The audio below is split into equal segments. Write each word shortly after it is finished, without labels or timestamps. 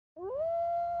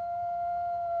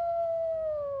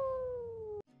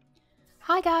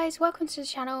Hi guys, welcome to the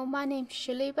channel. My name's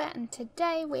Shaluba and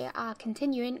today we are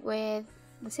continuing with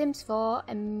The Sims 4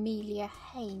 Emilia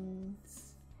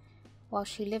Haynes while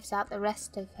she lives out the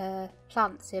rest of her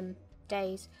Plantsim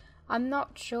days. I'm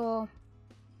not sure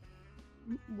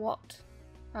what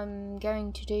I'm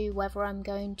going to do, whether I'm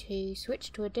going to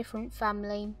switch to a different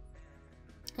family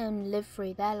and live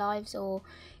through their lives or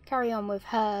carry on with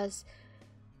hers,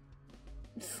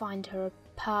 find her a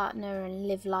partner and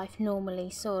live life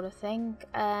normally sort of thing,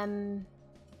 but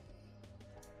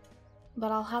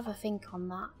I'll have a think on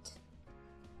that.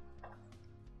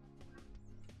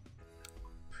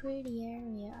 Pretty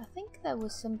area. I think there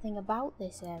was something about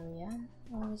this area,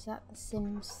 or was that The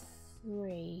Sims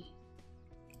 3?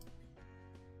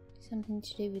 Something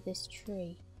to do with this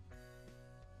tree.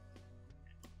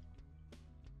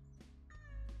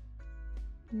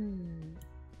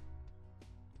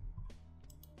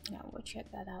 No, we'll check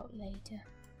that out later.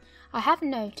 I have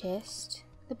noticed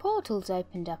the portal's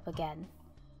opened up again.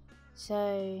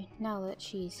 So now that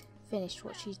she's finished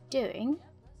what she's doing,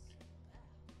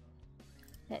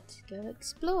 let's go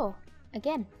explore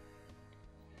again.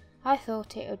 I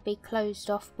thought it would be closed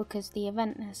off because the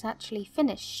event has actually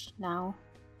finished now.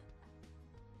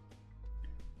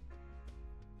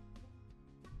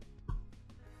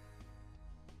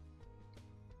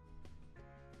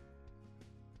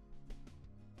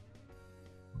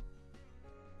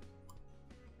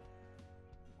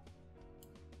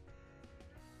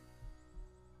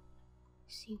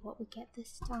 See what we get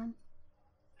this time.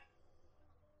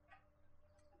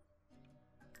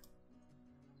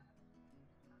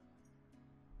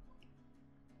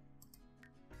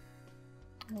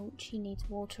 Oh, she needs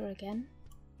water again.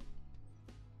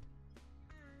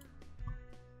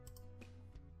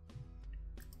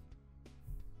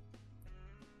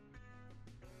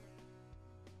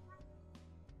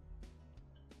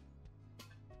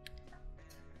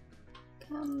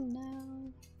 Come now.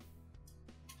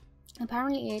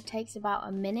 Apparently it takes about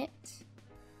a minute.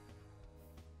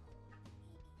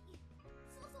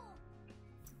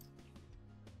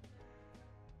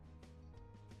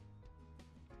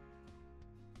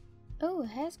 Oh, her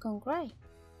hair's gone grey.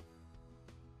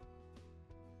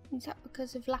 Is that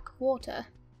because of lack of water?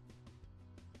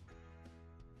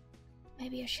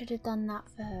 Maybe I should have done that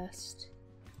first.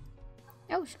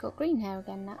 Oh, she's got green hair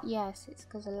again now. Yes, it's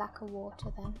because of lack of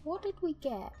water then. What did we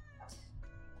get?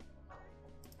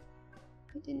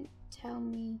 It didn't tell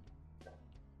me.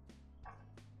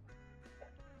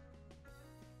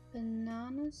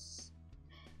 Bananas?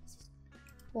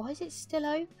 Why is it still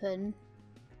open?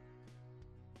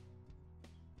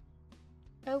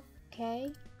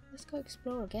 Okay, let's go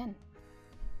explore again.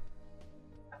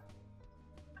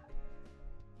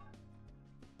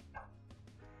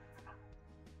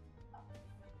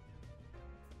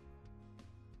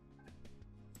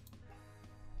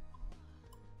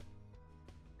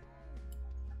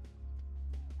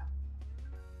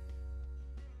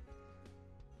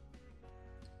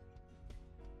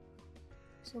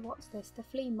 So what's this? The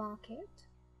flea market?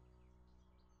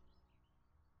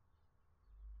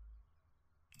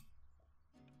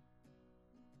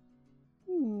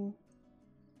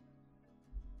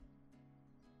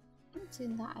 It's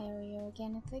in that area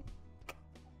again, I think.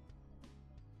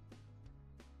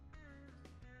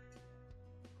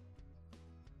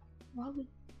 Why would...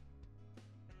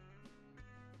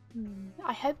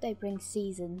 I hope they bring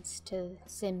seasons to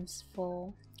Sims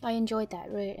 4. I enjoyed that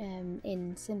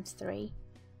in Sims 3.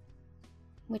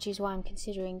 Which is why I'm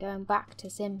considering going back to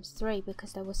Sims 3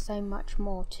 because there was so much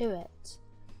more to it.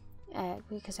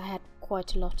 Because I had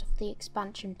quite a lot of the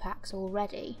expansion packs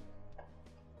already.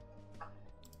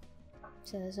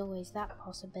 So there's always that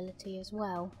possibility as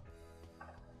well.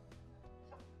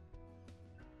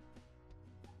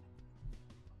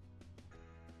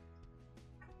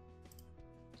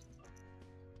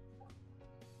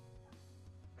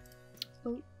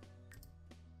 Oh,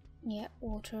 yeah,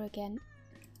 water again.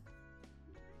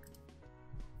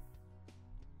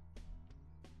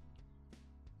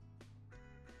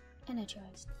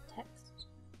 Energized text.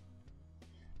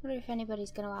 I wonder if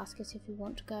anybody's going to ask us if we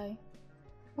want to go.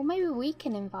 Or maybe we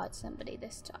can invite somebody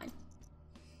this time.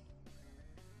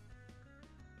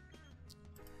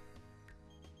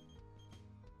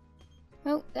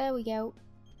 Oh, there we go.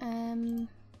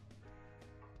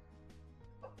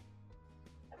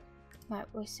 Right,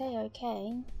 we'll say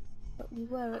okay, but we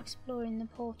were exploring the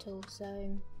portal,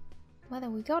 so whether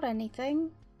we got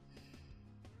anything,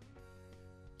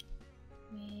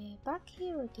 we're back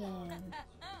here again.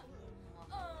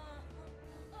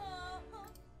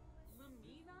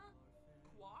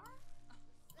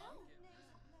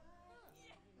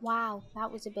 Wow,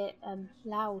 that was a bit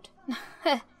loud.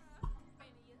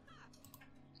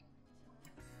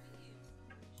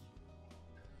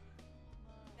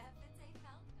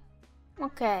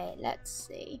 Okay, let's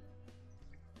see.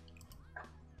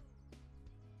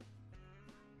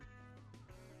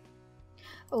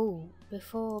 Oh,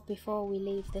 before we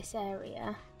leave this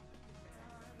area.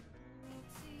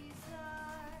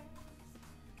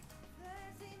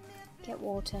 Get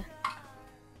water.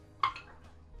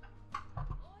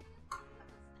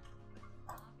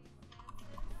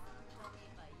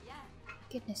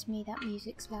 Goodness me, that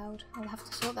music's loud. I'll have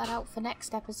to sort that out for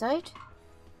next episode.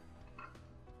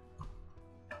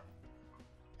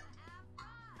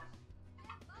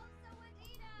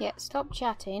 Yeah, stop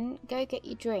chatting. Go get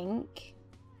your drink.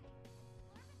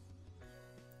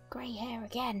 Grey hair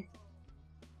again.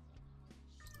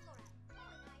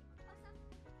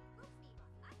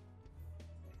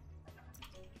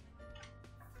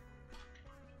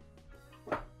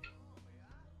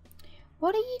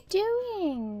 What are you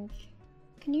doing?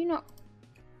 Can you not?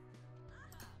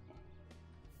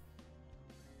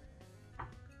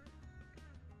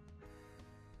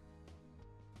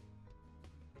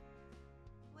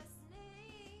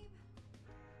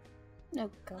 Oh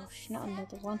gosh, not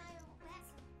another one.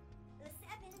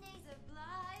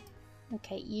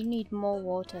 Okay, you need more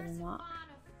water than that.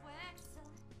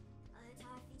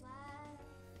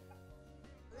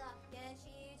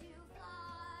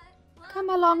 Come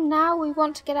along now, we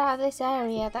want to get out of this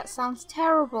area. That sounds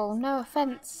terrible. No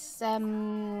offense,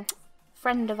 friend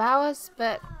of ours,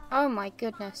 but oh my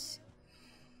goodness.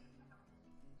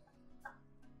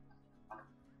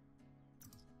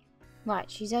 Right,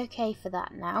 she's okay for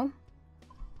that now.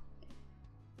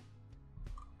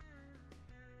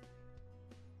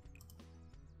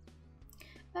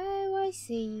 Oh, I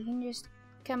see. You can just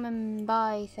come and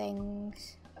buy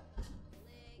things.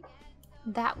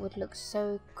 That would look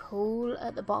so cool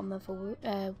at the bottom of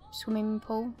a swimming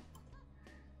pool.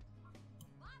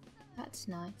 That's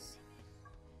nice.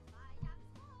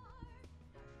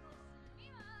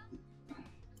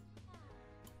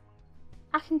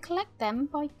 I can collect them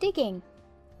by digging.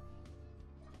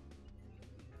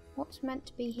 What's meant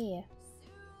to be here?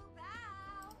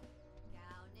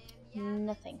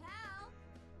 Nothing.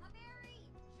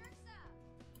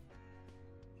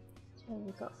 So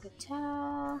we've got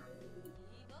guitar.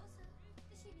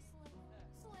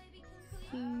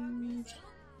 Food.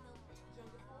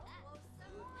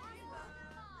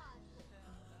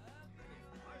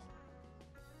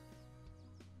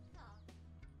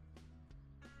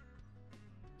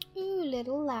 Ooh,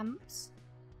 little lamps.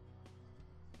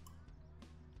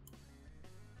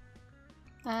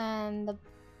 And the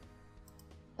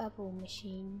bubble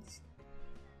machines.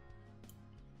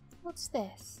 What's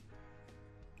this?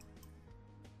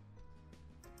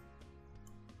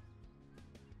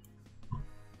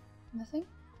 Nothing?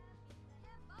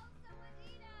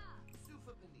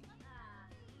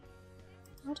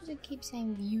 Why does it keep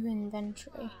saying view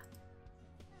inventory?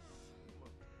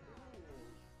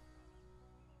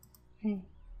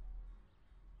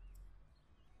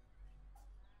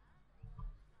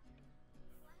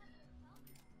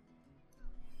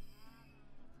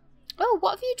 Oh,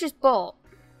 what have you just bought?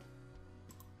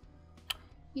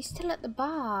 You're still at the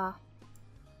bar.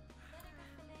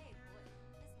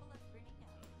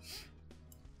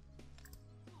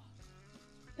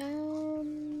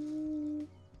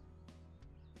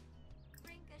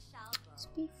 Let's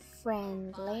be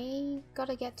friendly.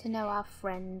 Gotta get to know our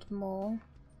friend more.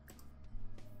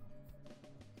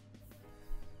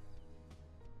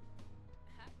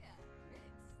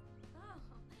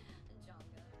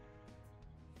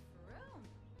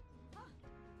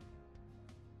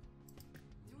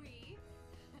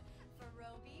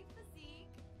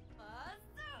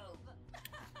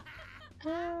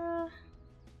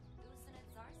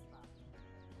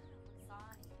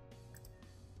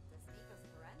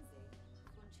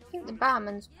 I think the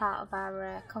barman's part of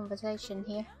our conversation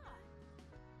here.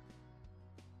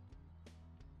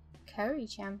 Curry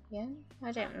champion?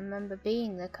 I don't remember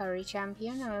being the curry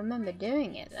champion. I remember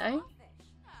doing it though.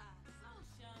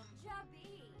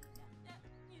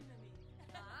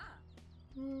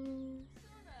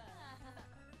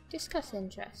 Discuss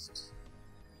interests.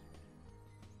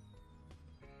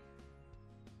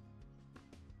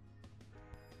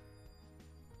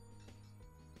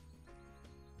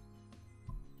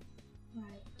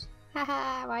 Right.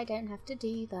 Haha, I don't have to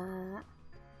do that.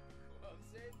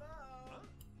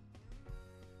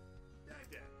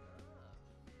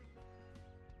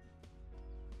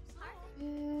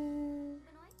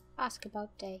 Ask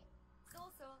about day.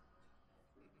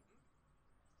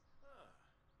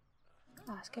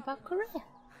 Ask about career.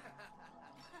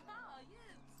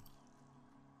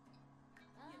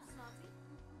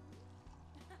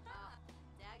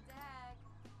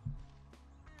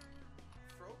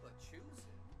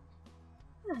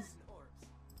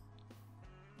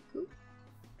 Cool.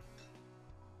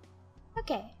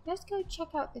 Okay, let's go check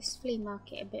out this flea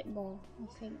market a bit more,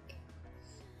 I think.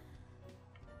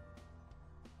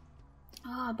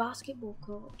 Ah, basketball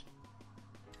court.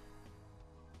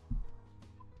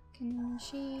 Can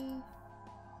she...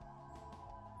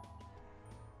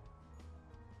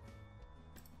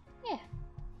 Yeah.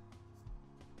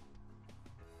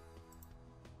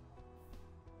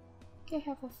 Go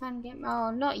have a fun game.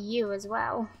 Oh, not you as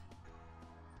well.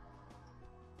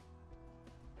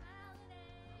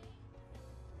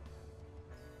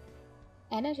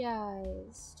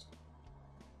 Energized.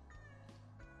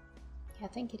 Yeah, I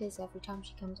think it is every time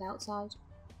she comes outside.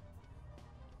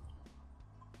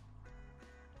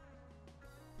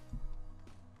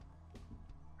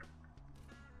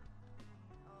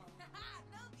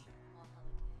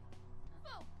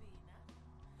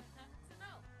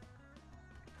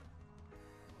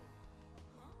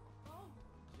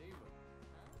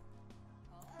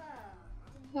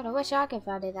 God, I wish I could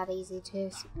find it that easy to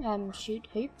shoot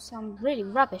hoops. I'm really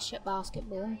rubbish at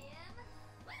basketball.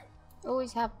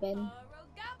 Always have been.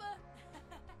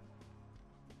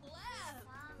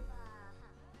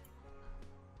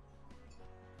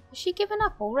 Has she given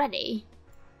up already?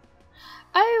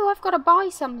 Oh, I've got to buy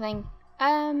something.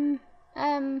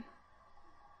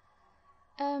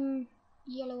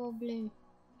 Yellow or blue?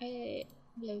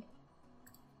 Blue.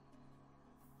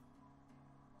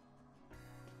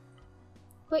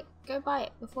 Quick, go buy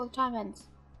it before the time ends.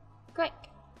 Quick.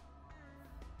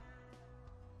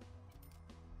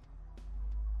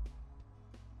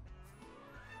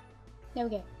 There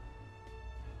we go.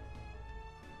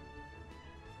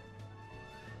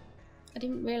 I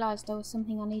didn't realise there was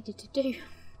something I needed to do.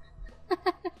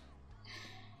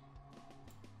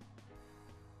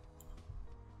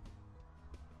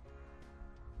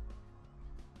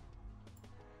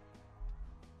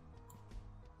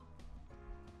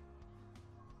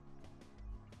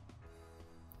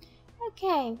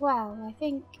 Okay, well, I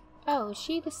think... Oh, is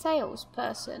she the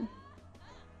salesperson?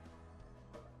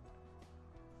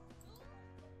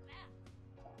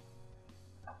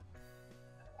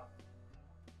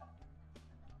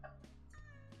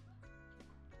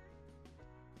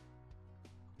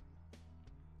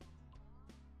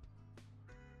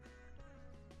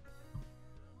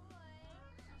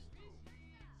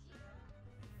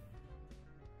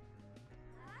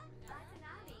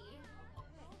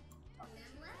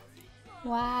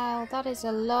 Wow, that is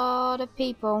a lot of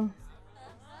people.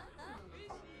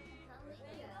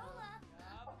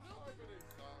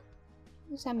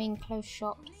 What does that mean, close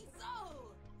shot?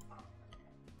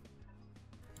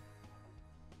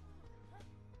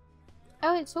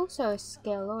 Oh, it's also a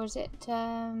skill, or is it,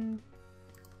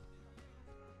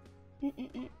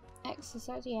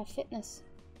 exercise? Yeah, fitness.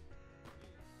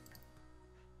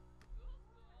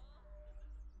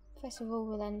 Festival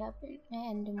will end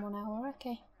in 1 hour,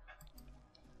 okay.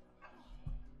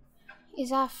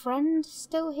 Is our friend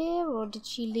still here, or did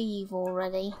she leave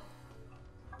already?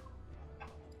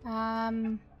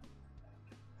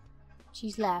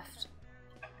 She's left.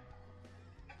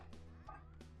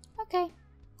 Okay,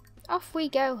 off we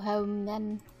go home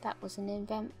then. That was an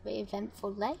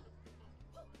eventful day.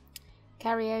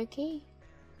 Karaoke,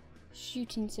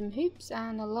 shooting some hoops,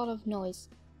 and a lot of noise.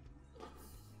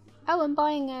 Oh, and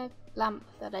buying a lamp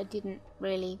that I didn't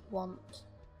really want.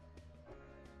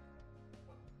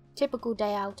 Typical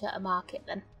day out at a market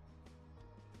then.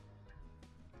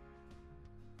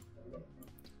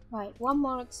 Right, one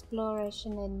more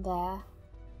exploration in there.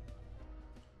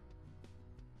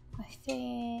 I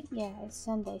think, yeah, it's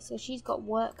Sunday, so she's got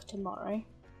work tomorrow.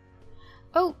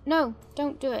 Oh, no,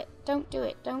 don't do it, don't do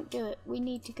it, don't do it. We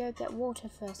need to go get water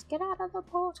first. Get out of the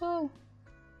portal.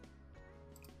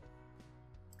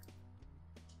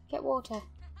 Get water.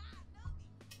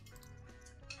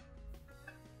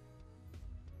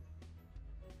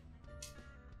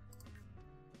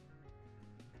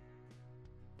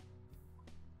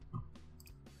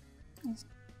 Let's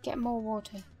get more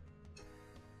water.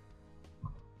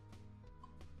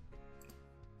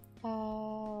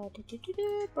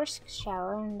 Brisk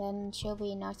shower and then she'll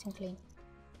be nice and clean.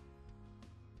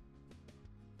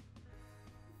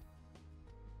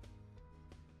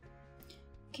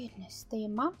 Goodness, the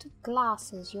amount of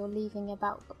glasses you're leaving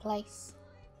about the place.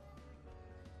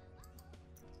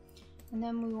 And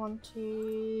then we want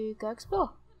to go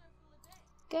explore.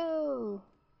 Go!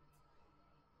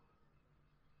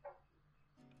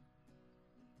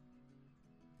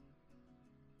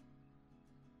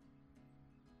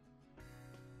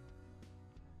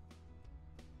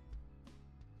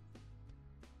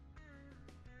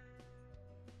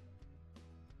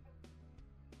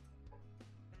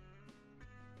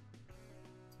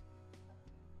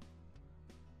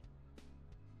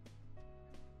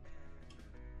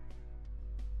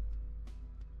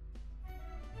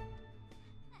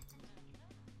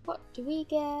 Do we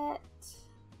get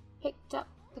picked up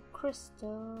the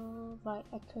crystal? Right,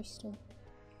 a crystal.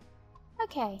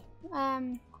 Okay.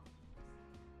 Oh,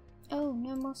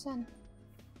 no more sun.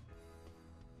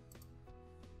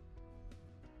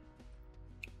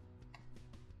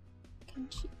 Can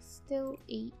she still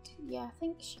eat? Yeah, I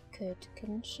think she could,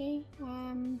 couldn't she?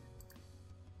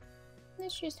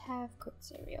 Let's just have cooked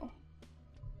cereal.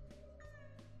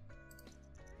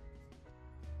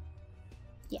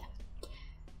 Yeah.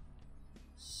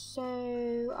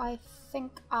 So I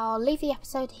think I'll leave the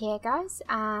episode here, guys,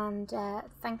 and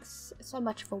thanks so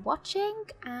much for watching,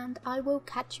 and I will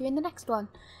catch you in the next one.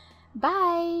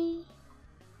 Bye!